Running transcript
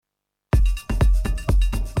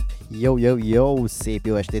Jó, szép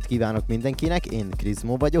jó estét kívánok mindenkinek, én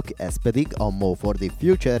Chrismo vagyok, ez pedig a Mo for the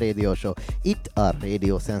Future Radio Show. Itt a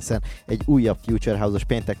Radio Sense-en egy újabb Future House-os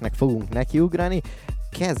pénteknek fogunk nekiugrani.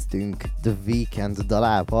 Kezdünk The Weeknd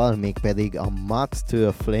dalával, mégpedig a Mud to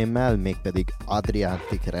a Flame-mel, mégpedig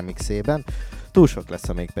Adriatic remixében. Túl sok lesz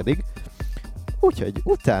a mégpedig. Úgyhogy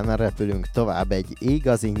utána repülünk tovább egy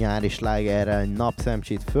igazi nyári slágerrel,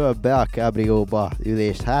 napszemcsit föl, be a kabrióba,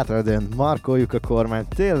 ülést hátradönt, markoljuk a kormányt,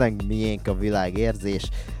 tényleg miénk a világérzés.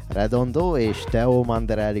 Redondo és Theo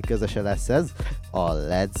Mandarelli közöse lesz ez, a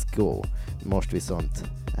Let's Go. Most viszont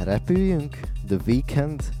repüljünk, The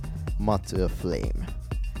Weeknd, Mud to a Flame.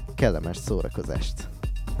 Kellemes szórakozást!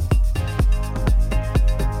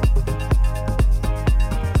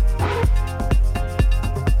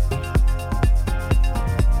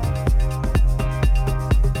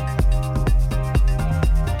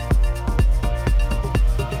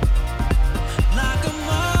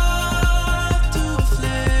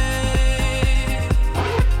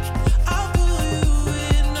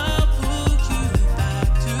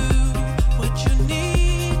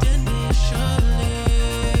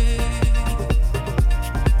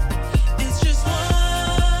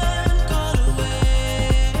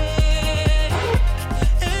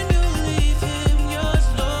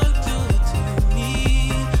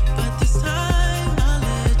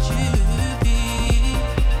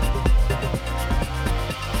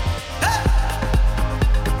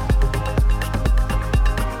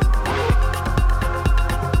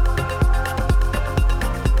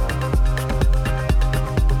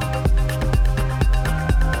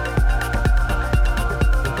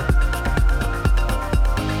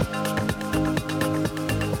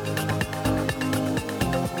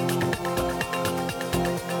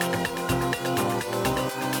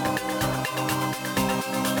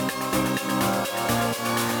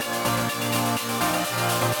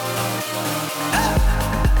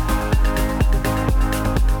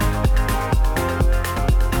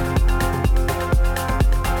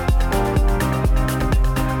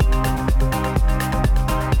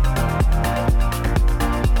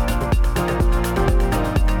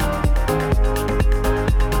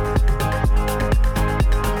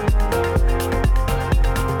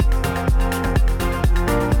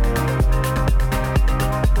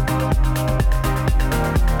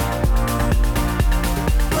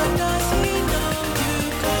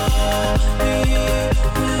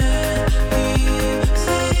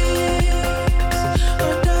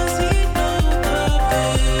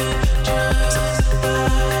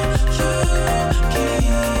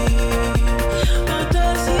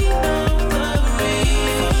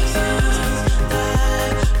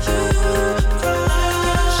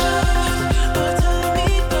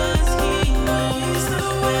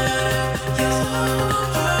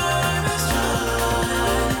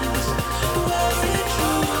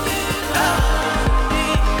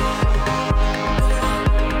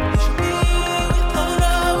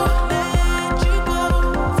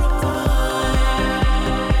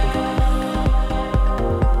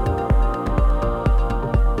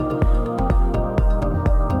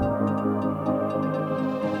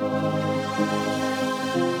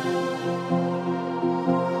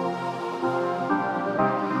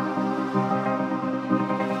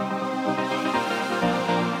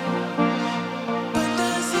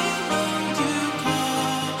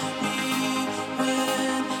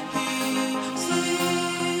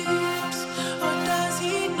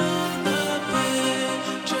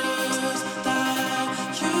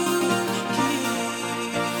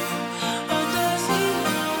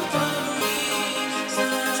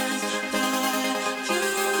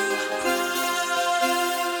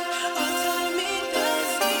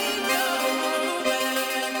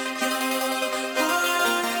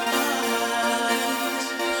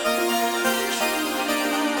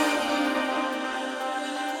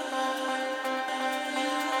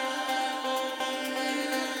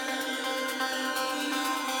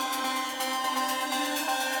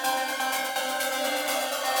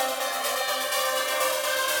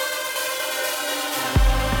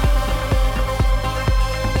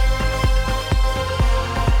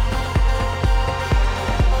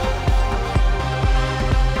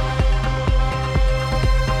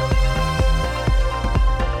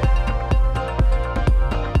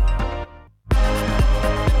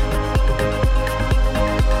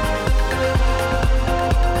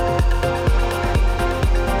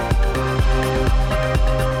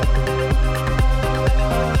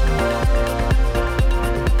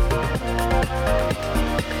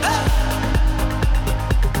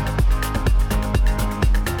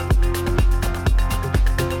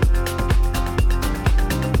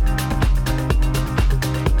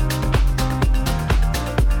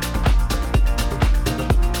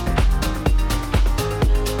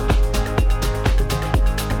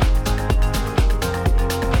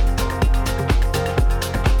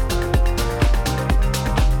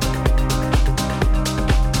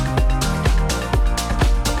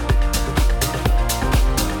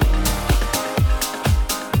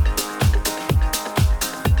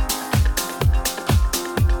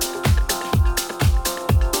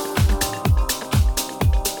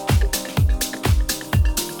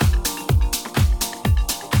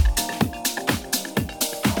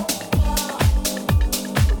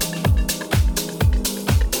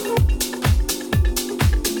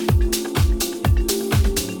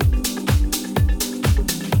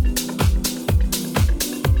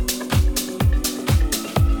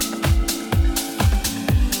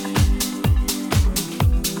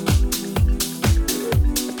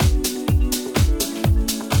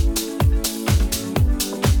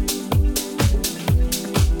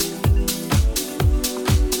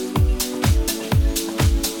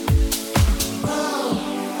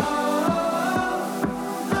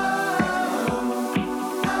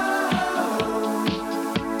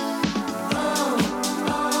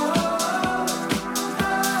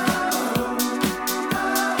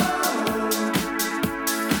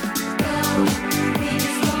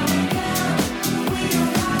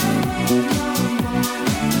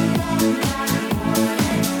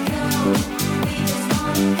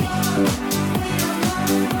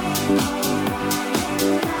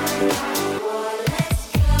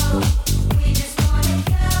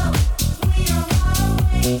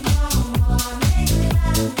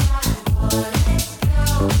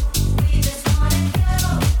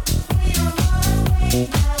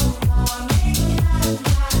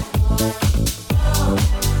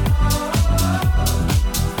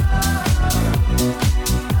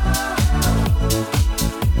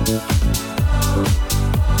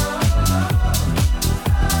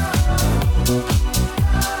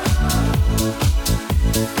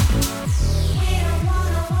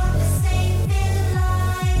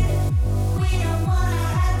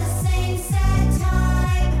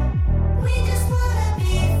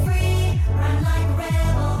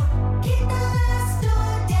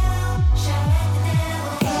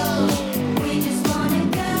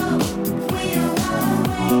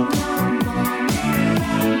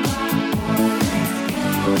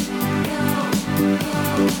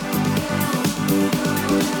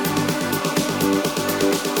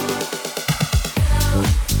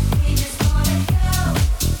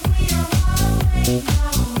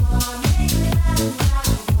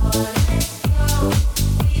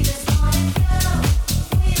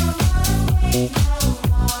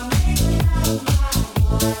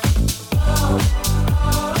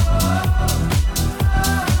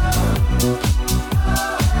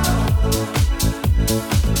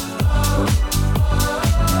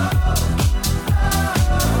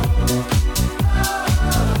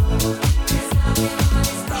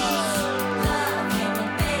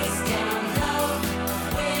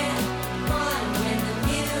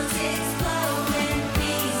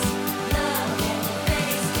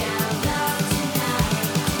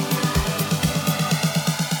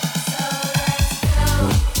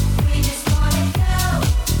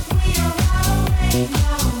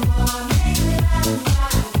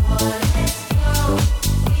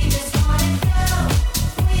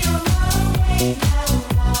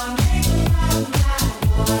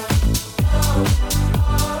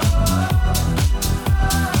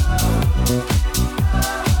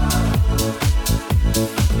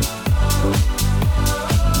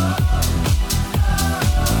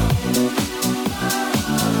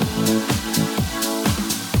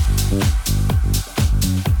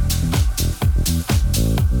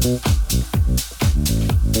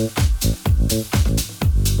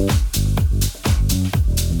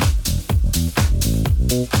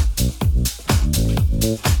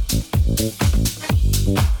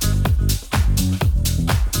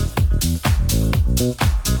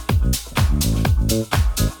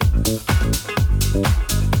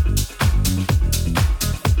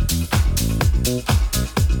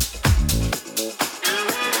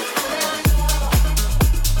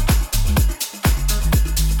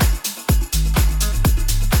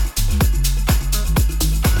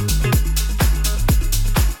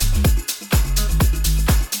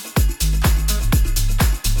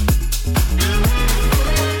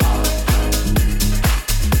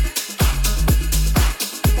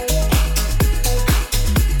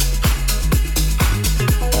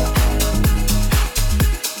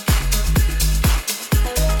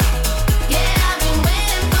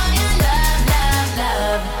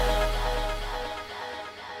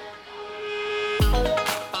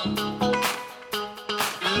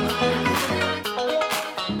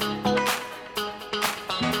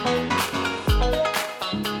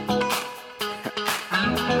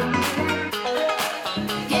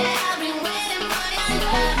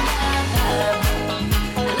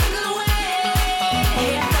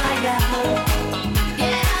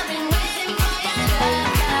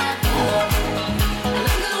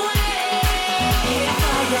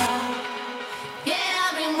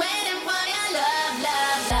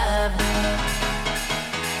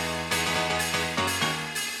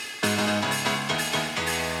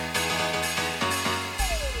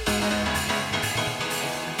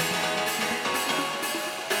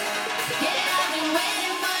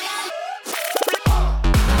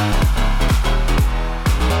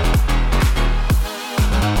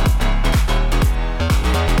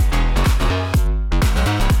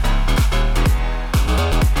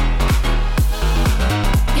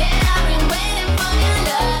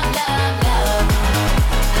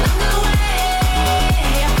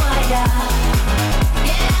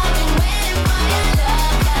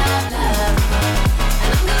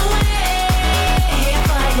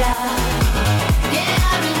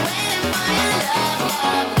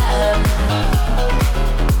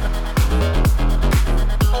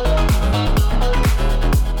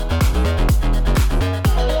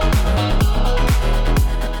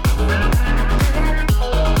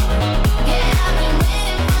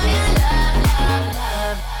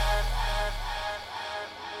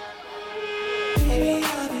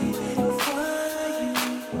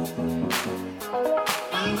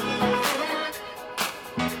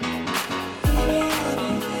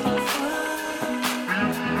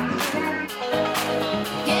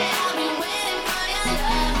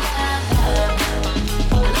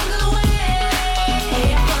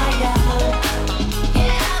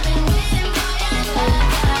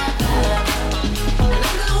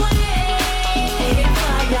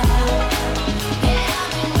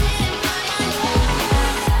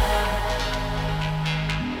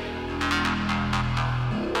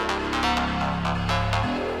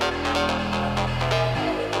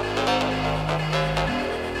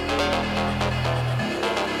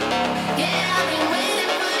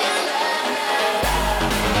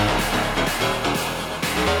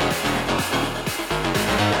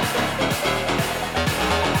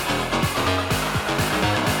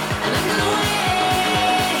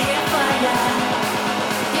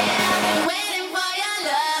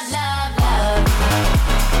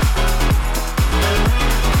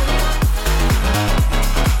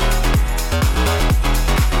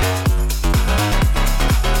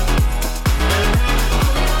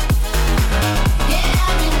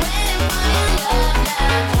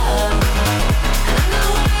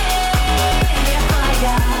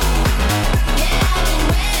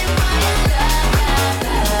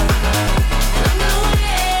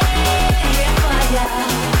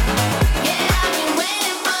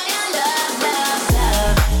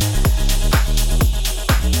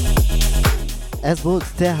 Ez volt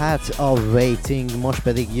tehát a Waiting, most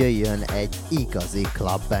pedig jöjjön egy igazi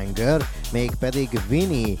clubbanger, mégpedig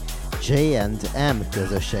Vinny J&M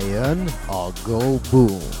közöse jön a Go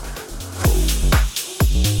Boom.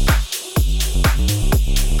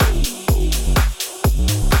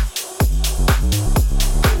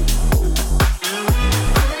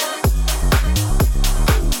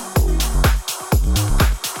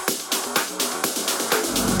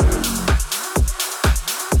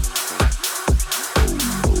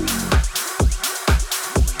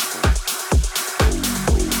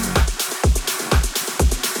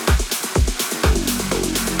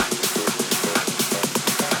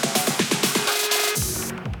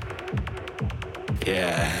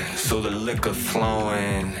 Liquor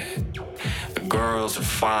flowing, the girls are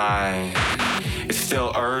fine. It's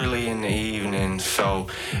still early in the evening, so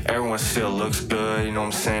everyone still looks good, you know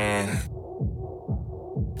what I'm saying?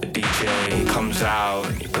 The DJ comes out,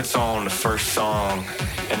 he puts on the first song,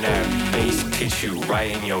 and that bass hits you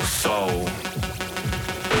right in your soul.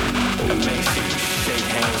 It makes you shake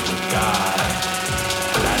hands with God.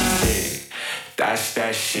 That's it, that's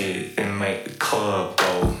that shit, and make the club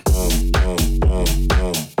go.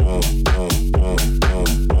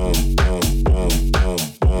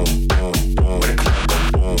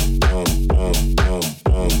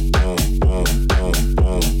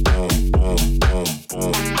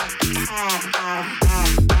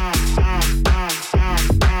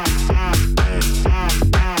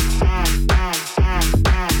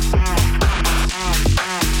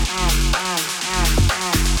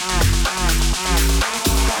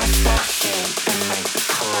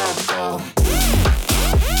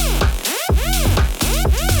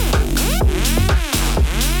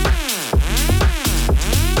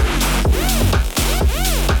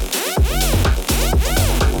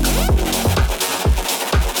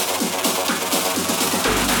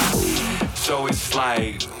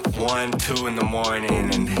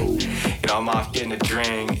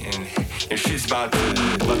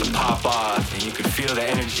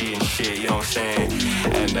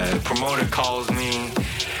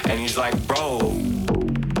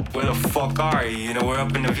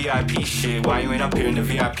 VIP shit, why you ain't up here in the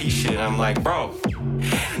VIP shit? I'm like, bro,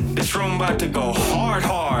 this room about to go hard,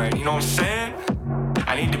 you know what I'm saying?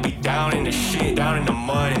 I need to be down in the shit, down in the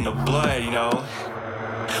mud, in the blood, you know?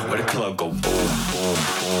 Where the club go boom, boom,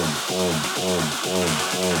 boom, boom, boom, boom, boom,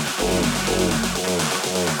 boom, boom, boom,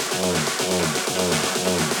 boom, boom, boom, boom,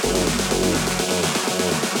 boom, boom, boom,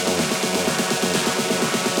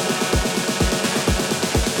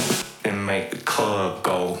 and make the club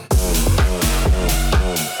go.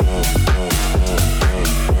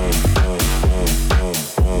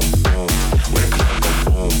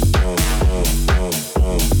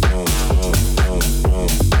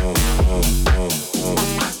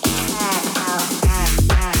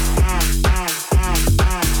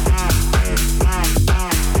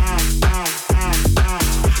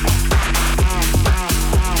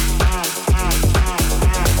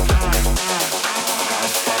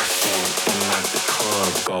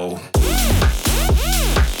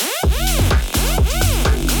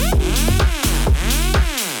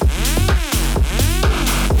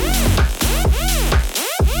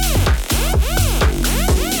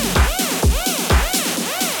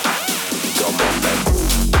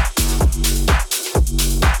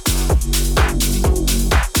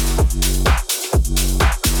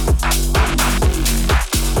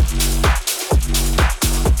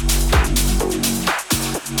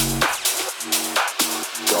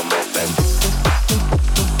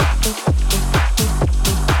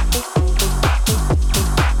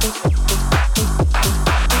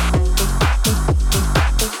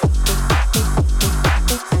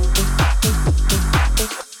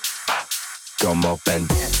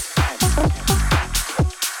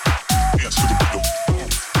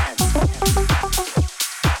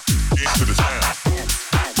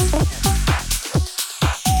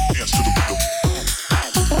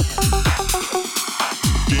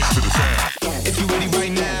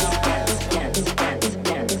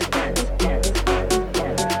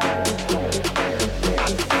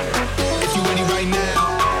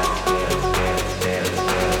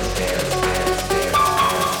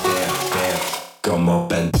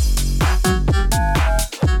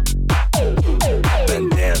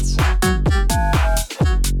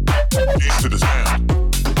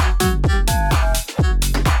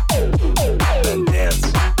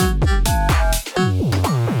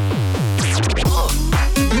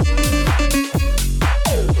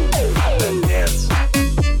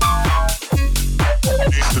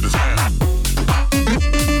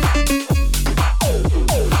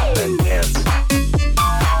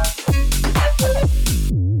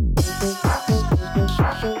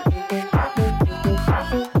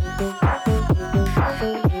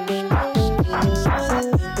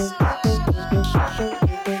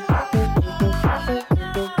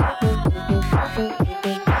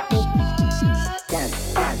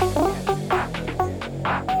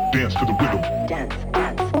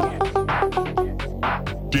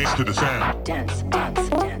 the sound. Dance, dance,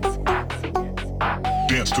 dance,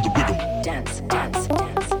 Dance to the rhythm. dance, dance,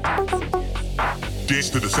 dance, Dance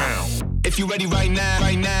to the sound. If you ready right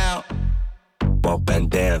now, bump and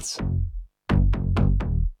dance.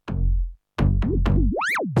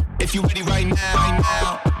 If you ready right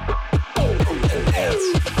now, bump and dance.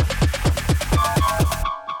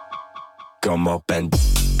 Come up and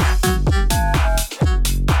dance.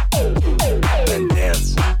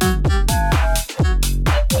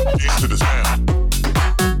 Dance to the sound.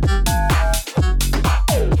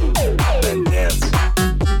 And dance.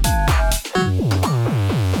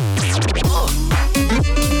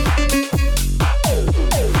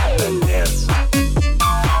 And dance.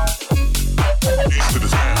 Dance to the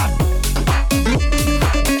sound.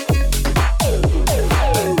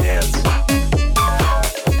 And dance.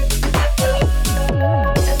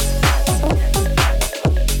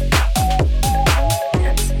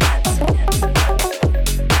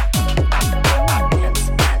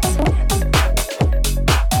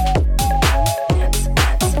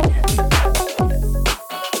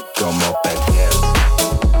 Come up and dance.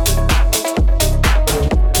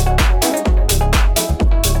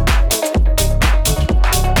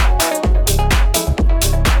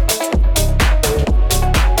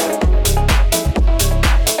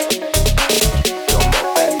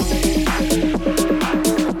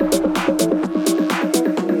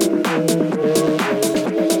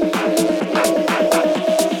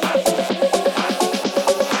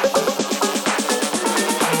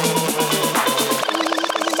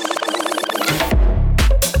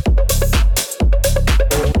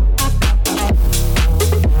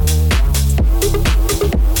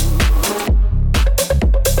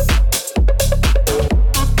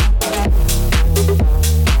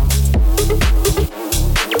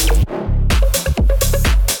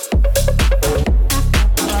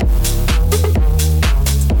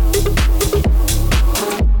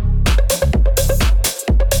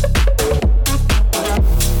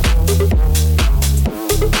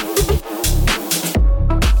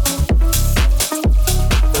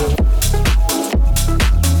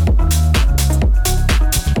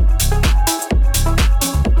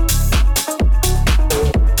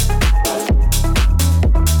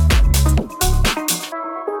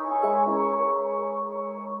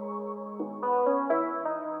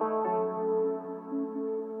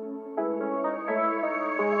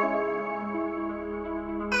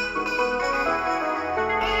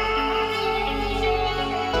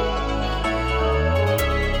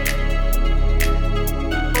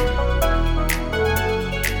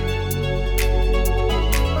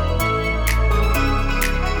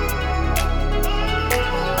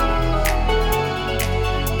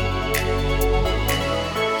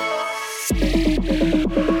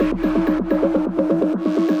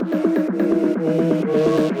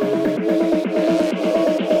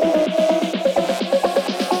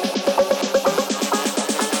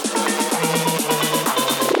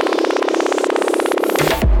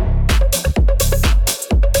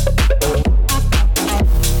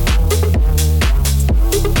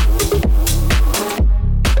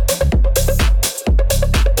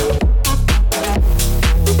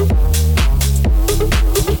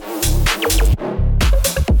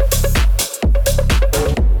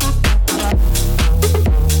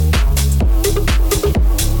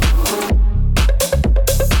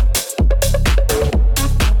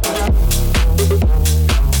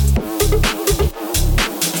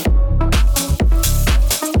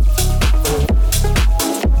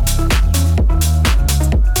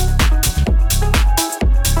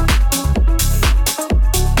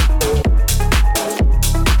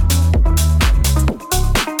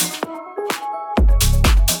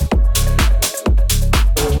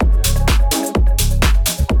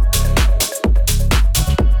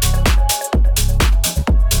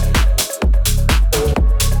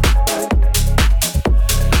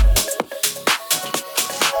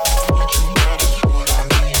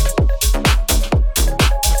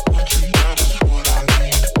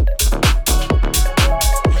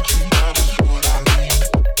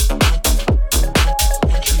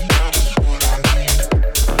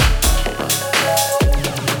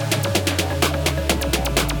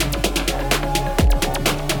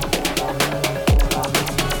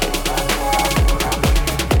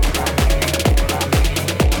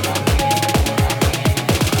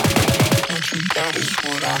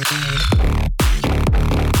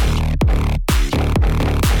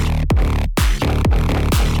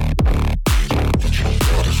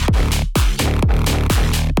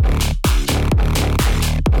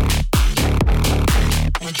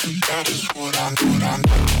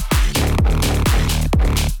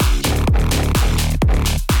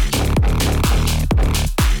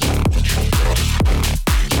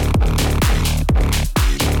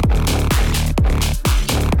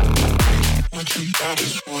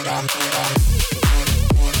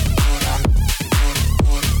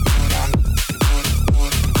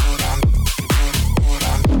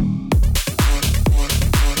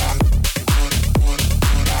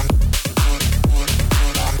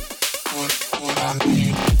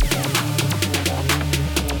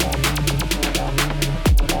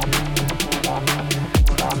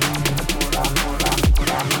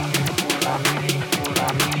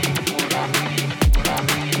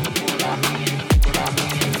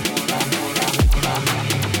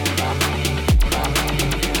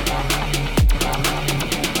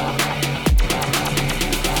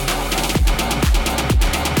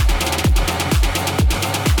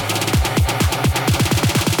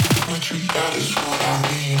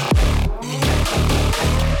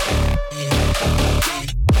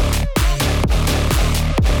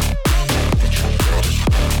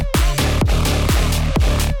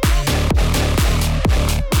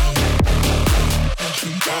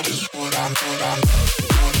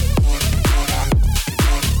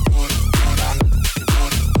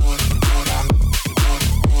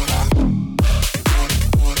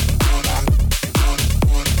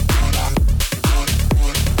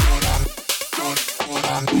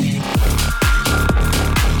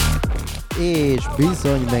 És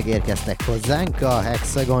bizony megérkeztek hozzánk a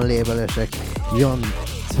Hexagon labelösök. Jön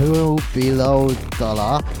Two Pillow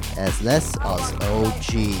Tala, ez lesz az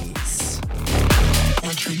OGs.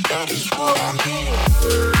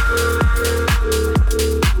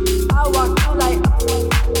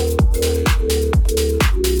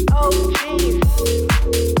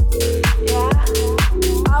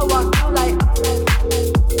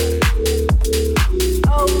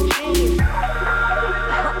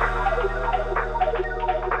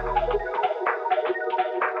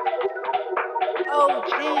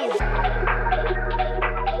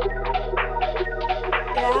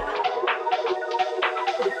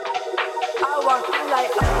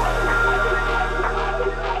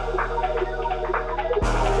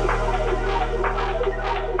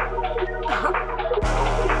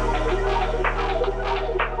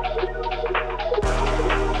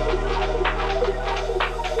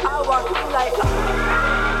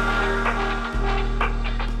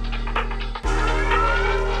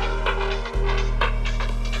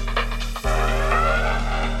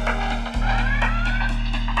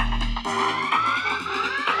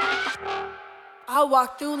 I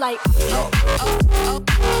walk through like oh jeez.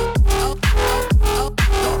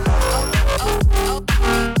 I walk through like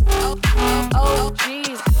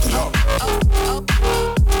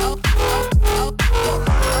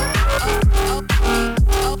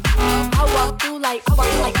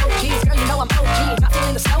oh jeez, girl you know I'm OG, not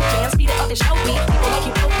feeling the slow jam, speed it up and show me, people like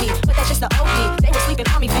you poke me, but that's just the OG, they were sleeping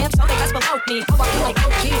on me fam, so they rest below me.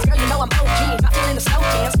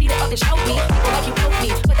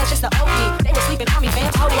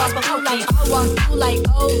 I walk through like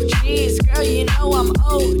oh jeez, girl you know I'm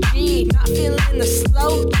OG, not feeling the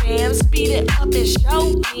slow jam, speed it up and show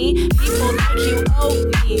me, people like you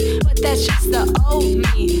poke me, but that's just the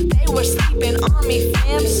OG, they were sleeping on me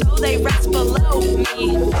fam, so they rest below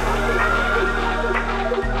me.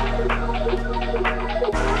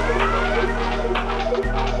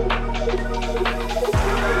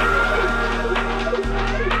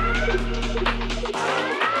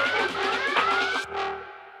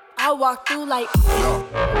 I walk through like oh jeez, girl you know I'm OG, not feeling the slow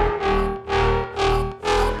jam, speed it up and show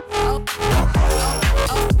me, people like you owe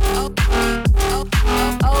me, but that's just the old me,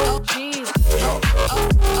 they were sleeping on me fam,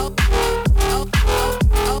 so they rest below me.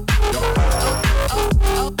 I walk through like oh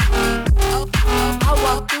jeez. I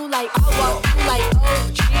walk through like oh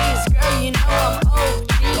jeez, girl you know I'm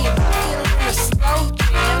OG, feeling the slow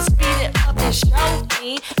jam, speed it up and show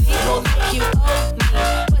me, people like you owe me,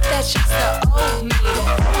 but that's just the old me,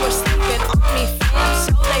 we're sleeping on me fam,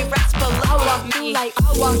 so they rest below me. I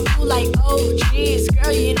walk through like oh jeez,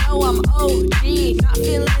 girl you know I'm OG, not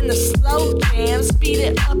feeling the slow jam, speed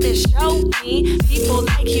it up and show me, people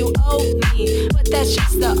like you owe me, but that's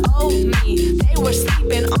just the old me, they were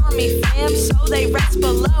sleeping on me fam, so they rest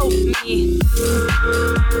below me.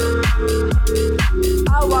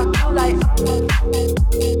 I walk through like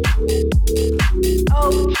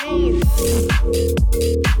oh jeez,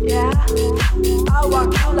 yeah, I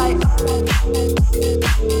walk through like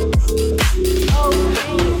oh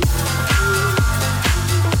jeez,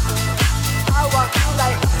 I walk through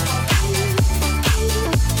like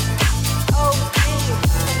oh jeez,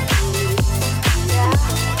 yeah,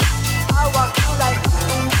 I walk through like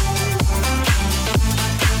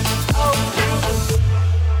oh jeez.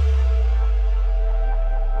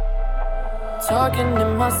 Talking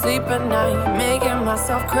in my sleep at night, making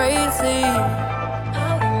myself crazy.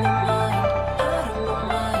 Out of my mind, out of my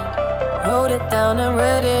mind. down and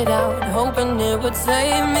read it out, hoping it would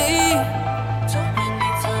save me.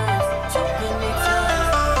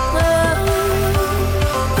 Well,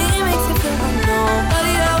 he makes me feel like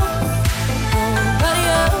nobody else, nobody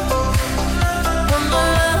else. But my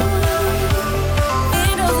love, he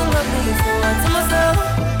doesn't love me, so I tell myself,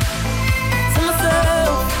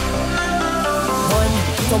 one,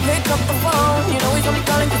 don't pick up the phone. You know he's only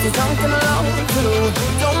calling 'cause he's drunk and alone. Two,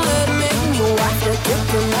 don't let him in, you have to kick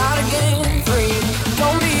him out again. Three,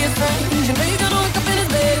 don't be his friend. You know you're gonna wake up in his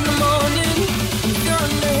bed in the morning. If you're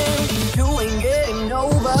under him, you ain't getting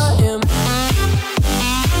over him.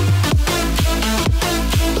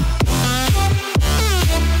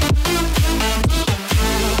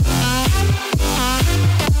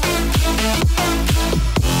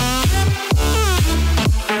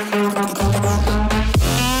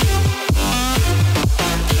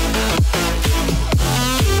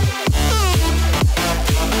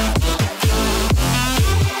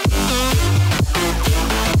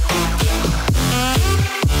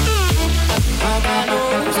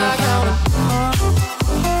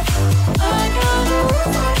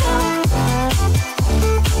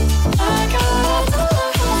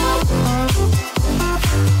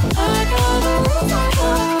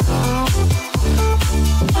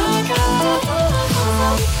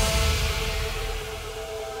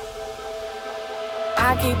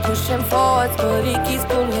 I keep pushing forwards, but he keeps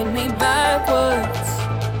pulling me backwards.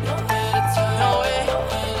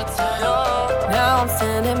 Now I'm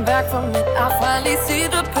standing back from it, I finally see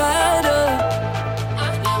the pattern.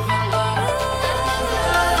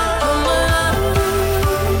 Oh my love,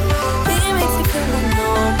 he makes me feel like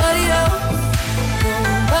nobody else,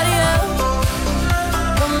 nobody else.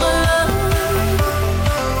 Oh my love,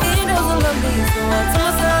 he doesn't love me, so I tell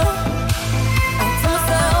myself,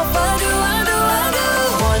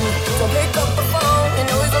 don't pick up the phone, you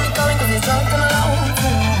know he's only calling 'cause he's drunk and alone.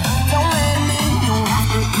 Don't let him in, you have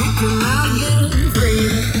to kick him out again. Three,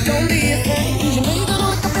 don't be a friend, you know you're gonna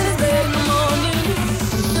wake up in his bed in the morning.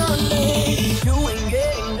 Don't let you ain't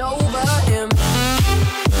getting over him.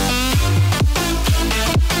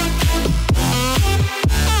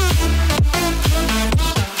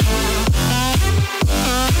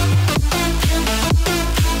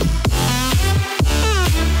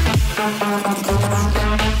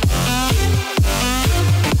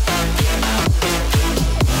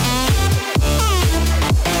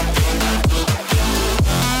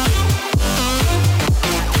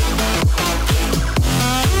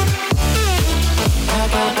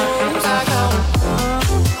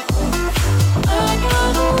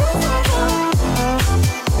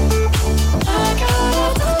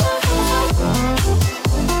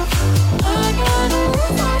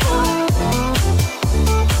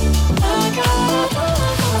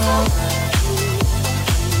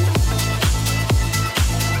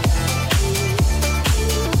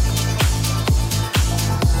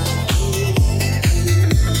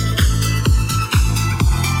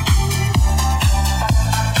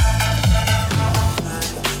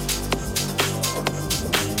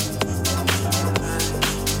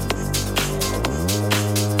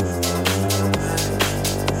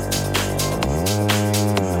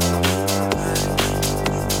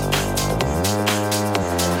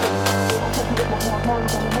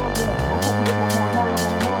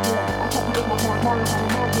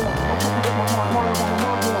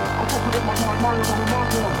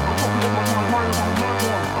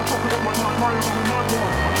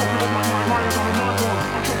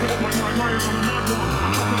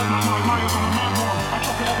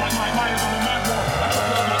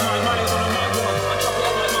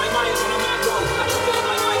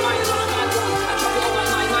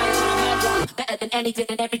 Anything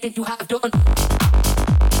and everything you have done.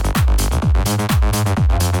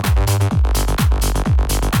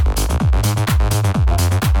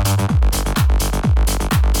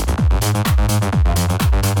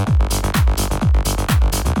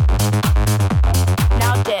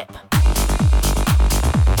 Now dip.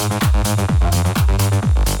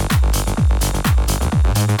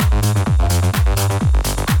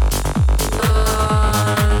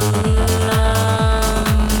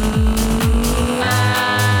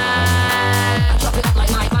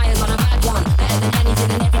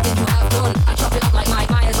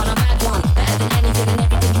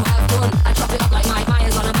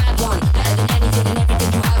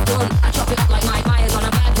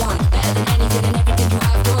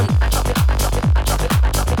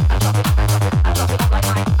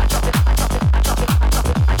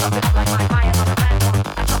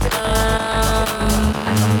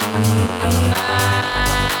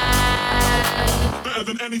 Better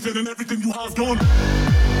than anything and everything you have done.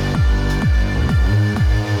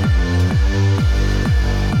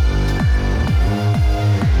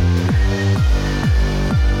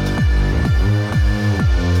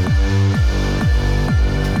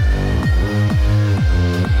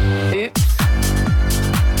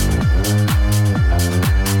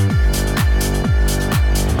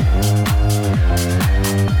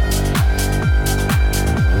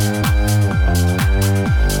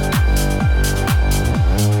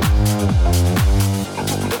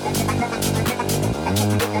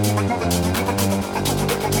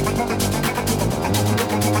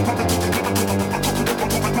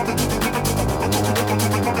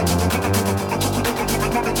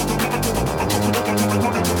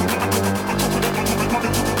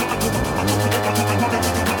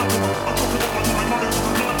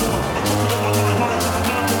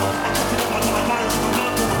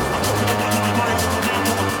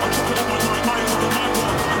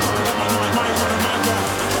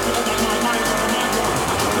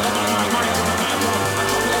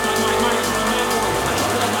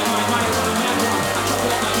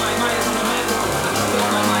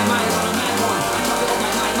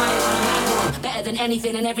 than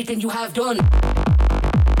anything and everything you have done.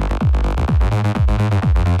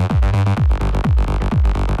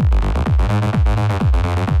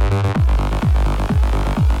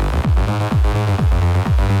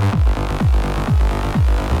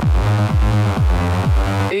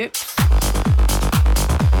 Oops.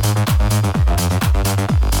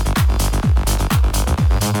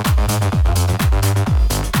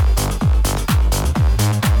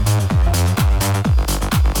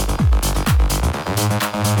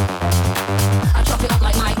 I chop it up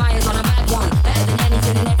like Mike Myers on a mad one. Better than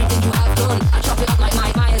anything and everything you have done. I chop it up like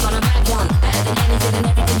Mike Myers on a mad one. Better than anything and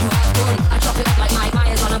everything you have done. I chop it up like Mike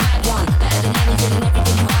Myers on a mad one. Better than anything and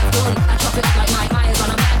everything you have done. I chop it up like Mike Myers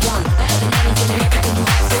on a mad one. Better than anything and everything you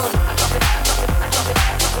have done. I chop it up, I chop it up, I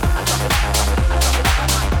chop it up, I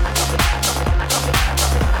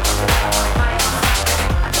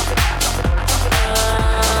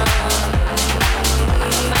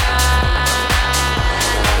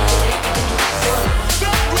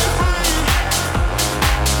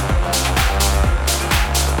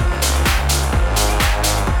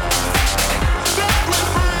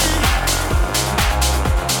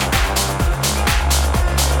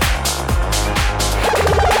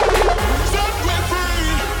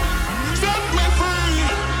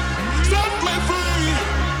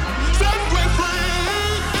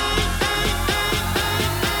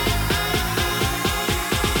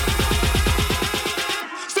it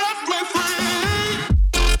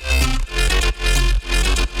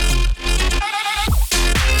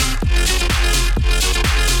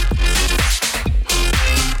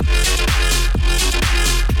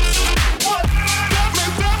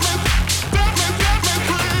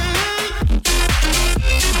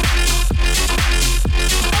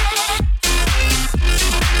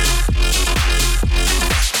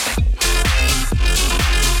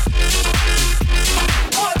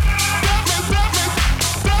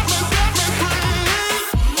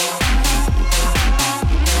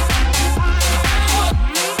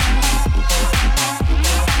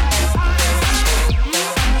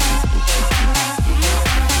up.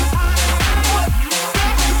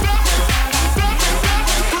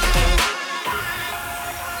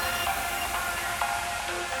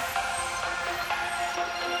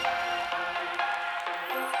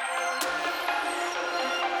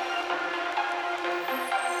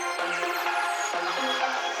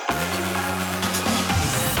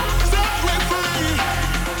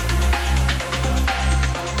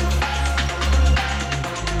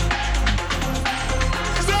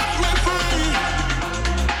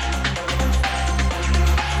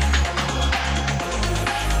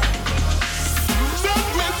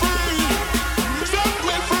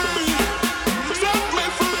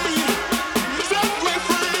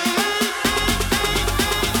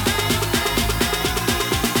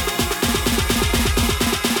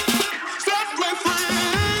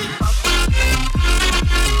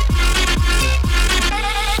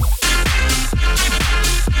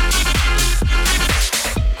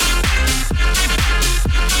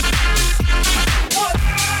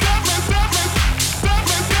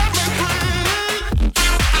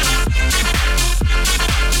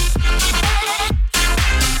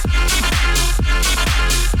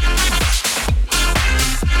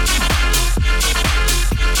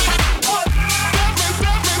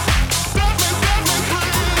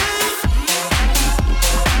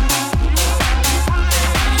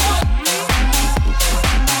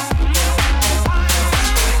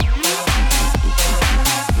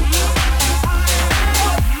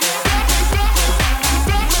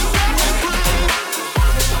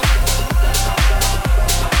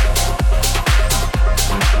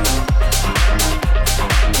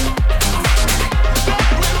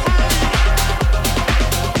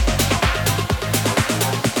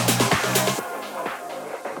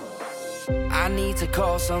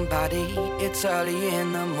 somebody. It's early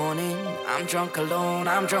in the morning. I'm drunk alone,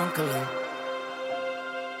 I'm drunk alone.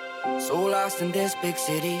 So lost in this big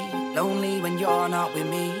city, lonely when you're not with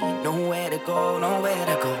me. Nowhere to go, nowhere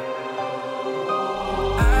to go.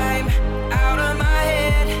 I'm out of my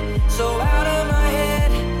head, so out of my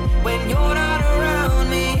head when you're not around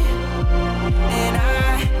me. And I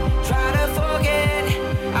try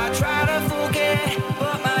to forget,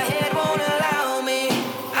 but my head won't allow me.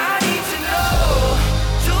 I need to know,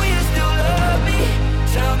 do you still love me?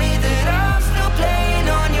 Tell me that I'm still playing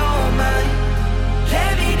on your mind.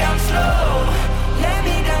 Let me down slowly.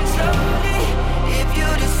 If you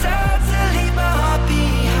decide to leave my heart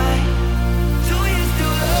behind, do you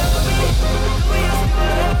still love me? Do you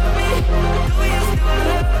still love me? Do you still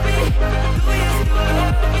love me?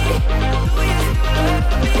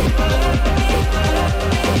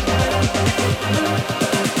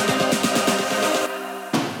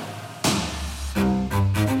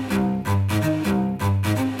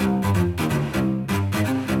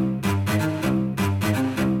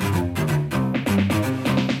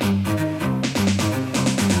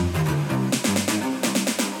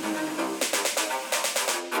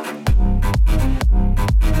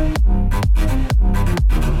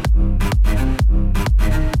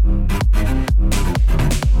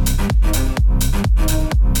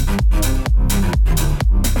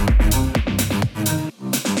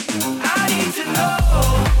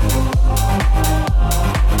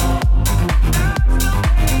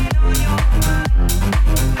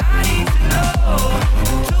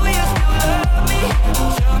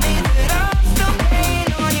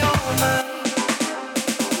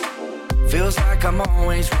 I'm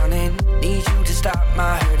always running. Need you to stop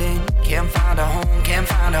my hurting. Can't find a home, can't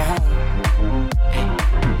find a home.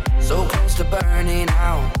 So close to burning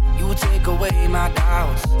out. You take away my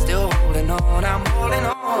doubts. Still holding on, I'm holding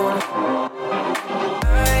on.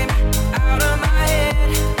 I'm out of my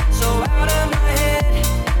head, so out of my head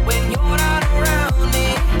when you're not around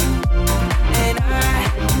me. And I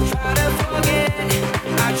try to forget,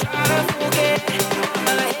 I try to forget.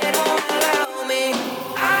 My head won't allow me.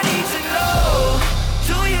 I need to know,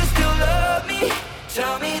 do you still love me?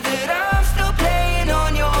 Tell me that I'm still playing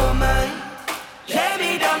on your mind. Let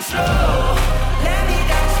me down slow, let me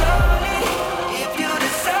down slowly. If you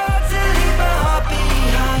decide to leave my heart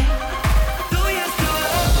behind, do you still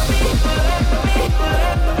love me? Love me,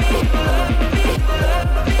 love me, love me,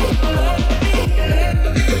 love me, love me,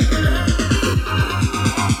 love me.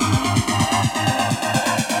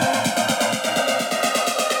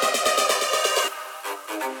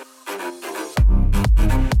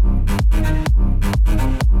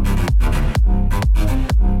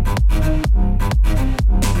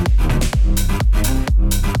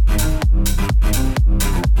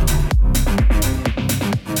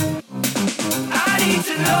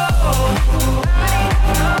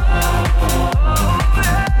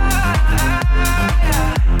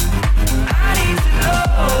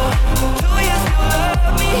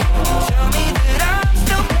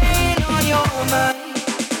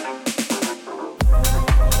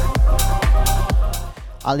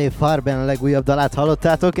 Ali Farben legújabb dalát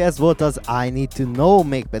hallottátok, ez volt az I Need to Know,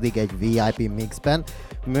 mégpedig egy VIP mixben,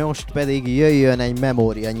 most pedig jöjjön egy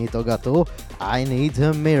memória nyitogató, I Need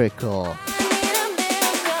a Miracle.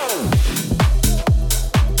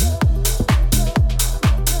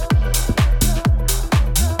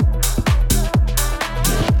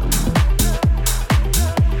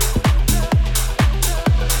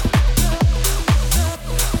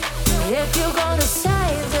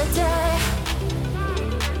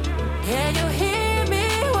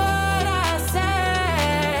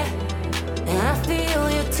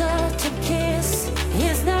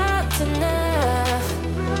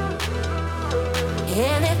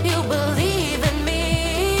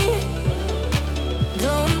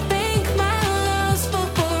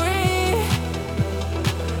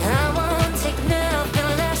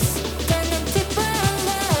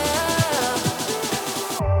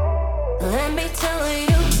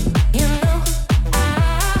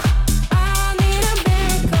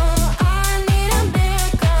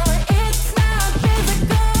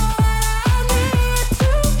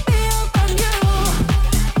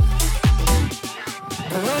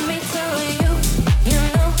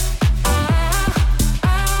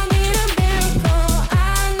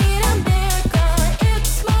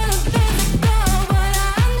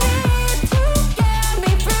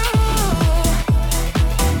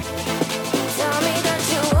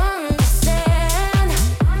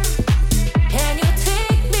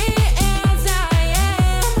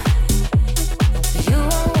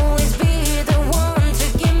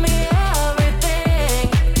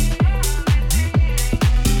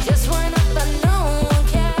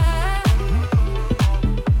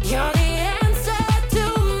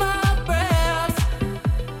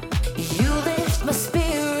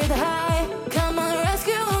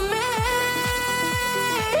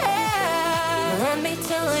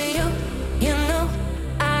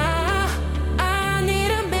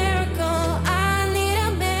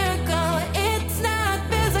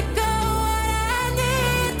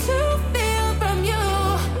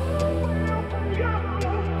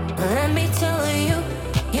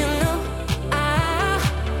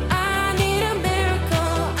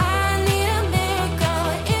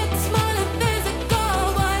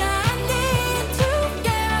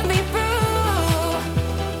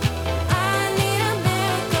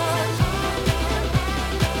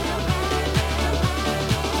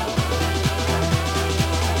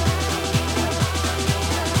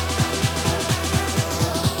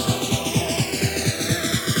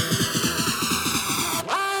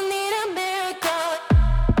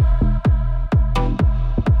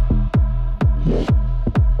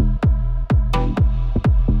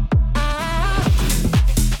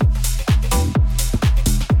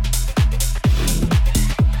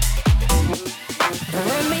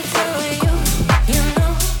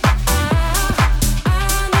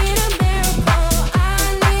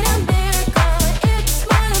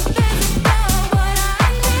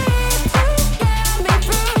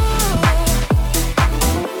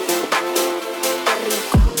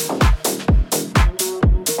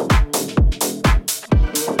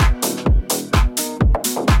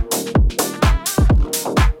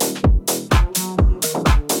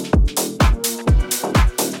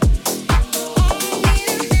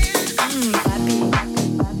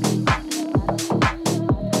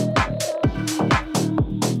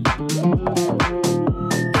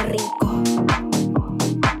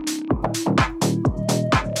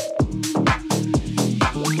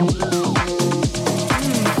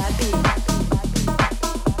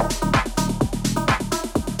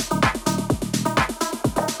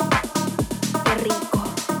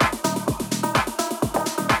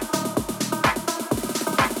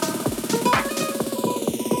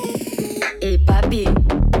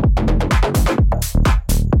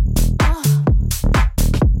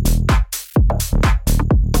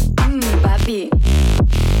 papi.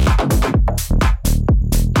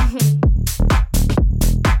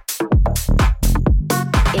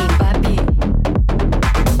 Ey, papi.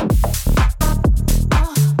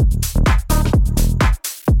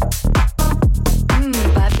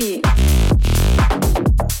 Papi.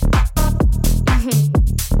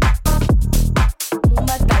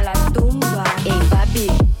 Mumba hasta la tumba. Ey, papi.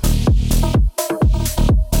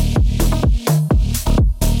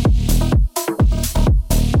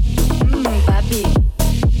 Papi.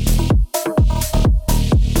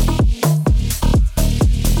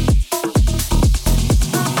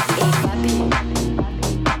 Ey, papi.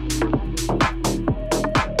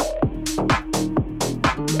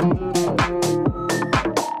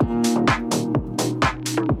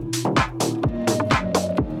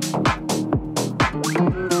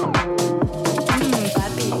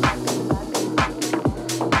 Papi.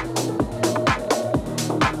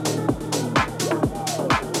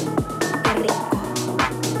 Qué rico.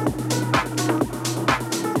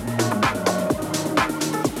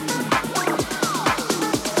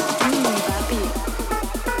 Papi.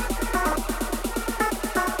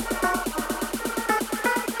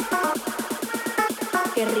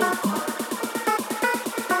 Qué rico.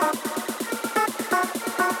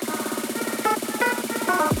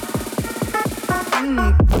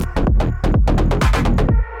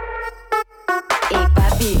 Ey,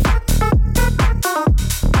 papi.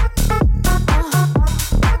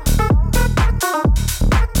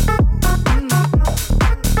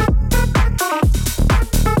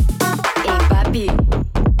 Ey, papi.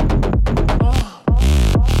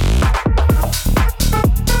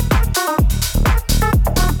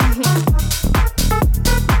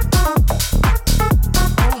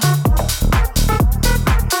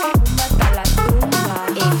 Hasta la tumba.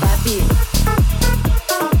 Ey, papi.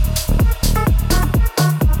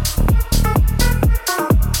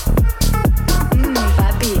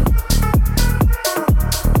 Papi.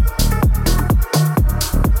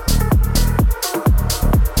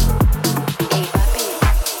 Ey, papi.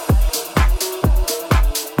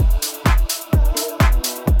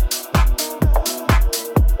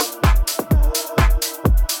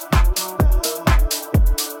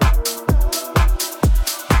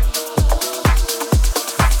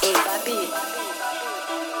 Ey, papi.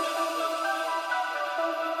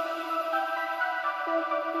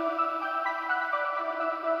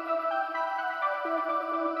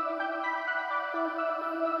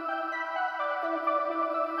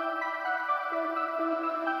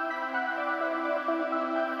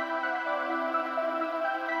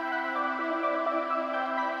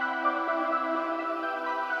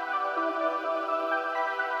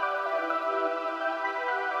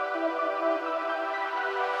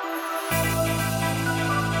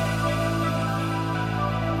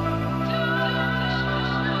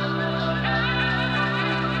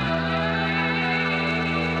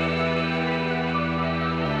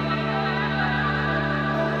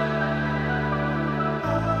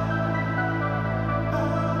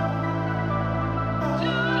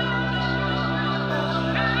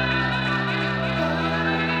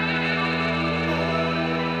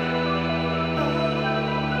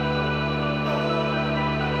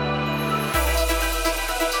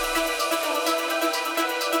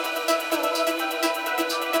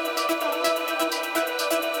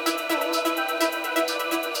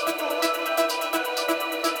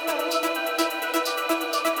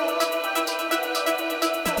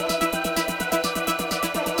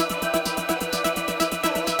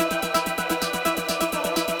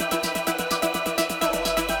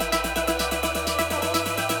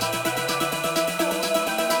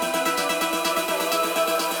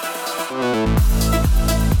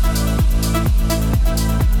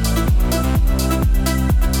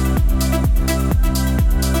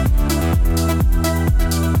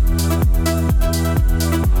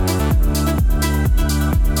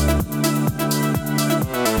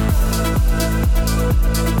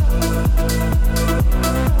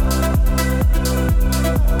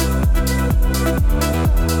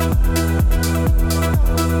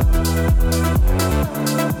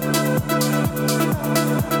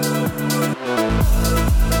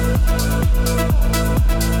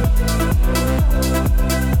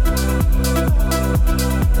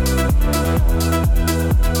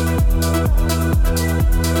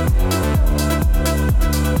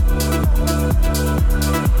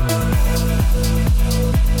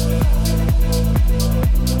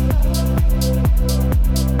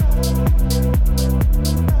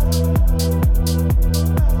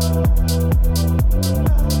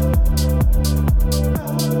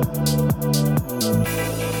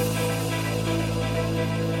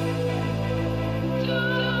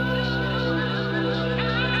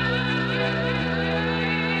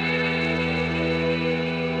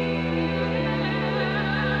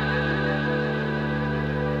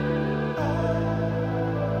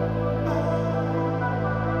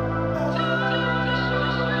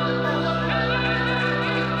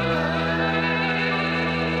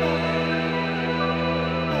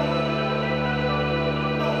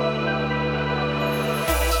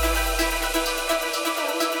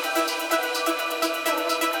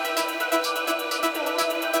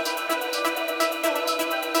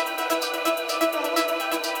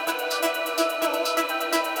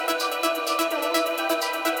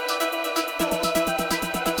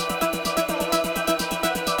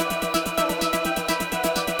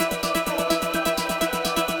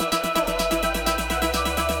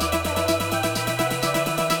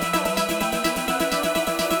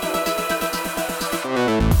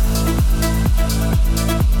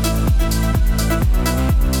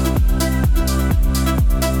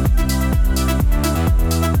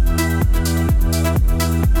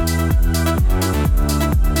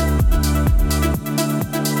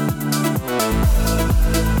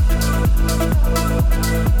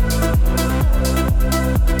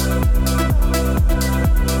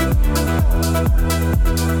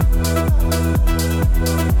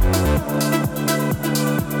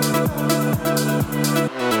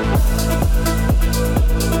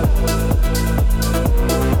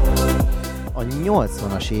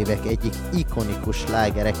 80-as évek egyik ikonikus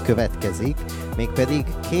slágerek következik, mégpedig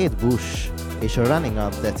Kate Bush és a Running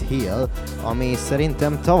Up That Hill, ami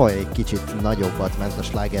szerintem tavaly egy kicsit nagyobbat ment a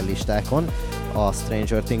slágerlistákon a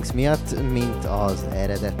Stranger Things miatt, mint az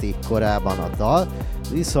eredeti korában a dal,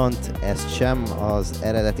 viszont ezt sem az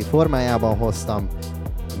eredeti formájában hoztam,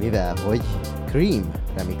 mivel hogy Cream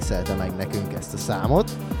remixelte meg nekünk ezt a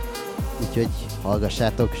számot, úgyhogy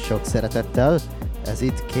hallgassátok sok szeretettel. Ez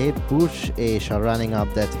itt Kate Bush és a Running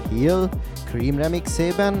Up That Hill Cream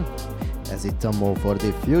remixében. Ez itt a Mo for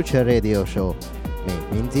the Future Radio Show,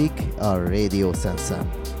 még mindig a Radio Sense-en.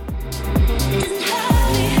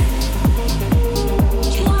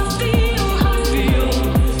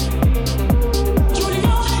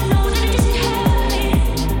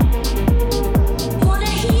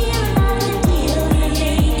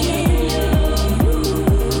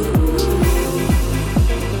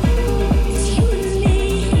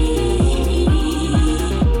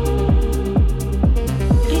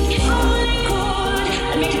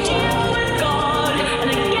 Make a deal with God,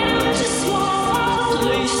 and I get to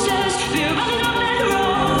swallow.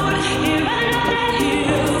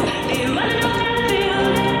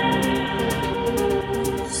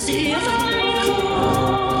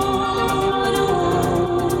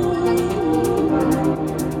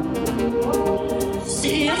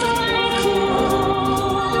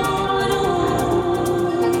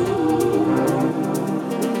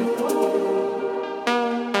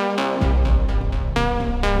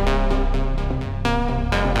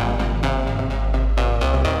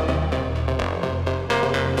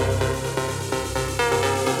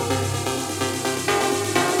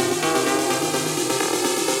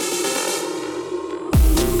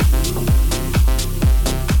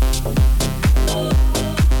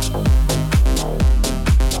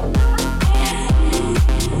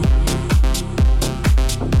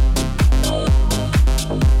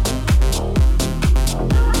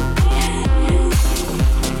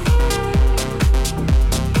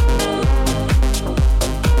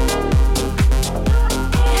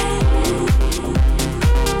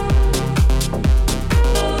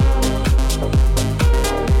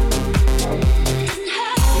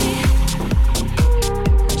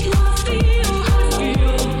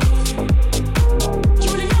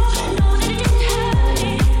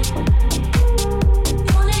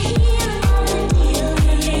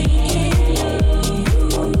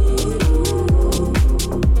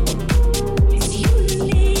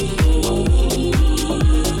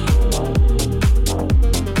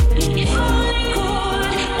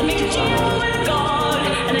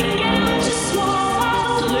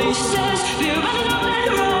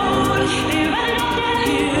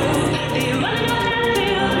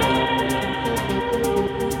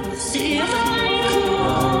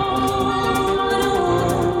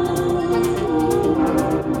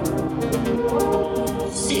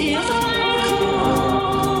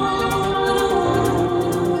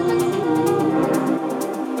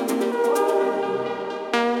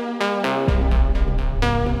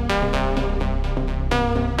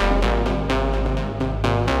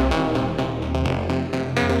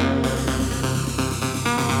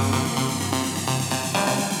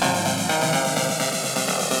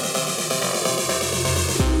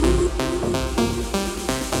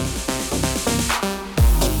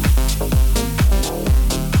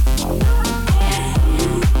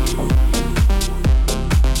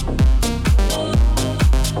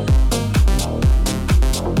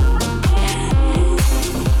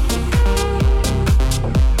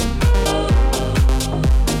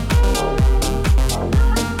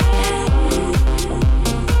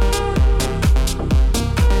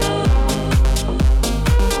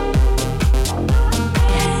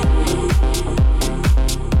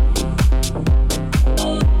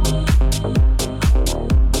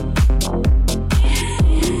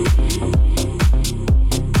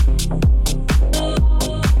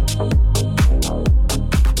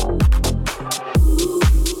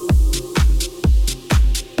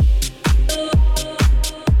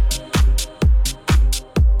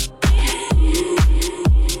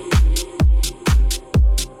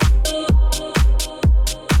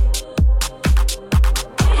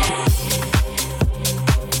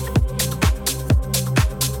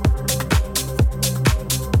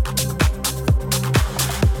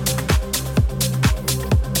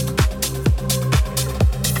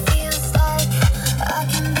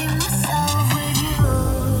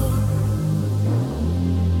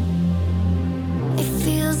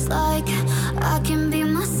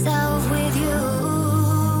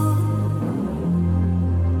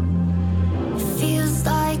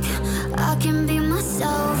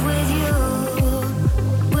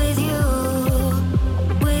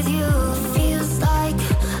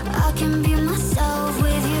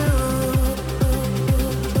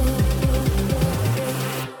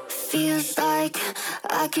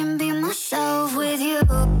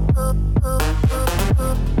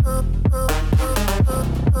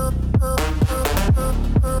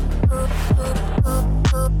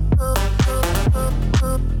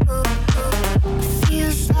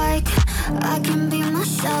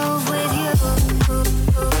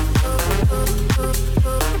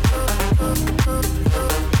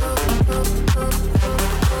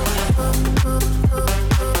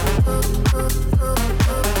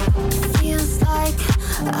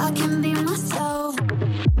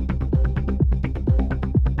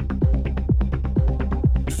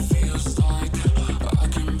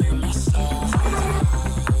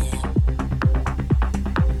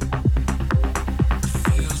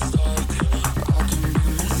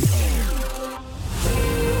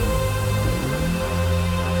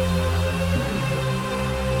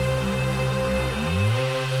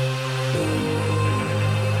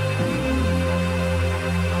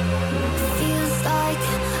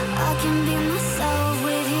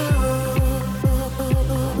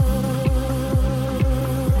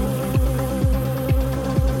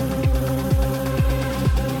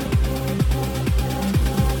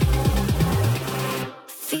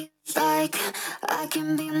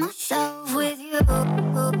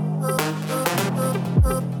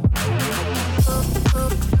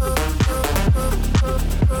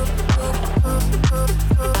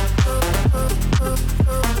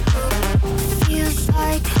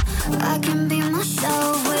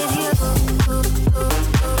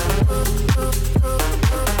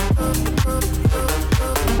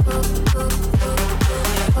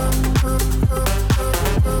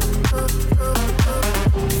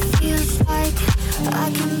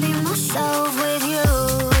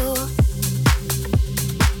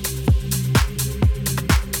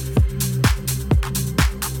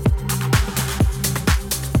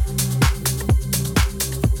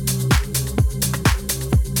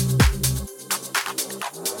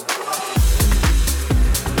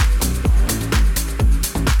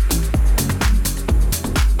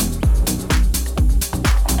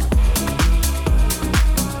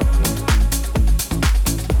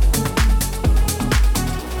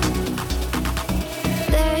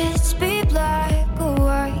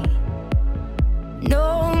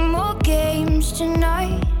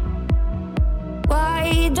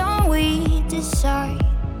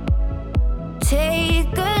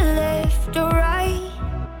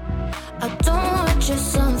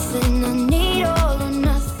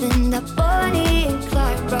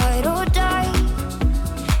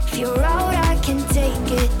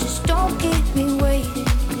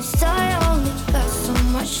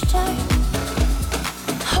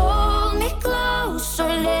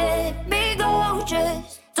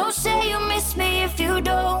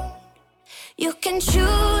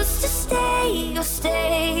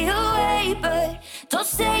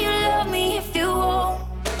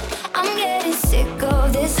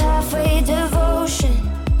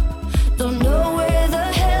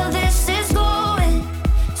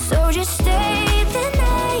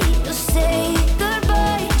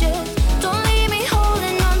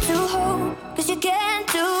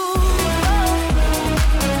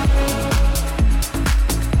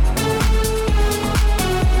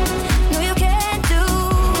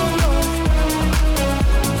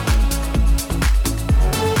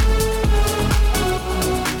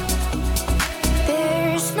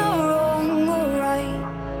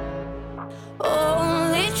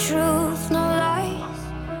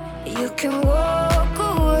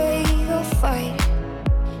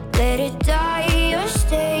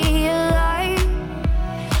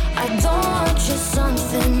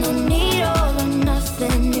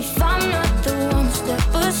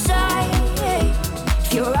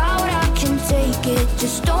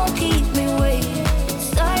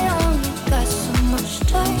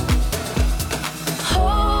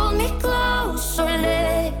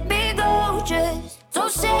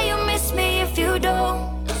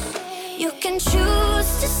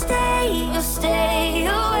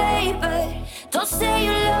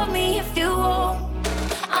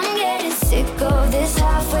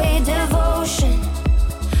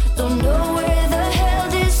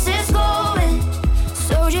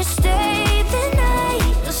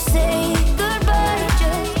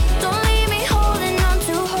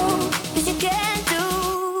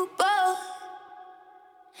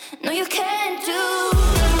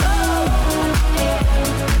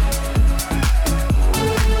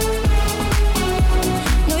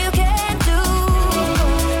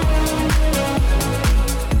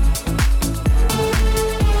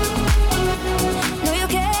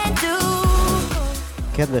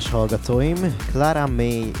 Kedves hallgatóim, Clara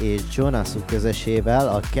May és Jonasu közösével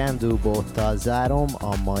a Can Do Boat-tal zárom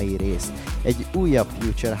a mai részt. Egy újabb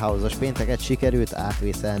Future House-os pénteket sikerült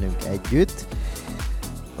átvészelnünk együtt.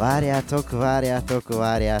 Várjátok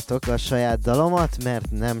a saját dalomat,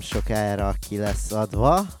 mert nem sokára ki lesz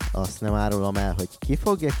adva. Azt nem árulom el, hogy ki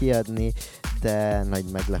fogja kiadni, de nagy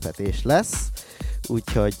meglepetés lesz.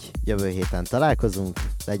 Úgyhogy jövő héten találkozunk,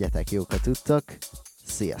 legyetek jók, ha tudtok.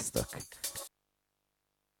 Sziasztok!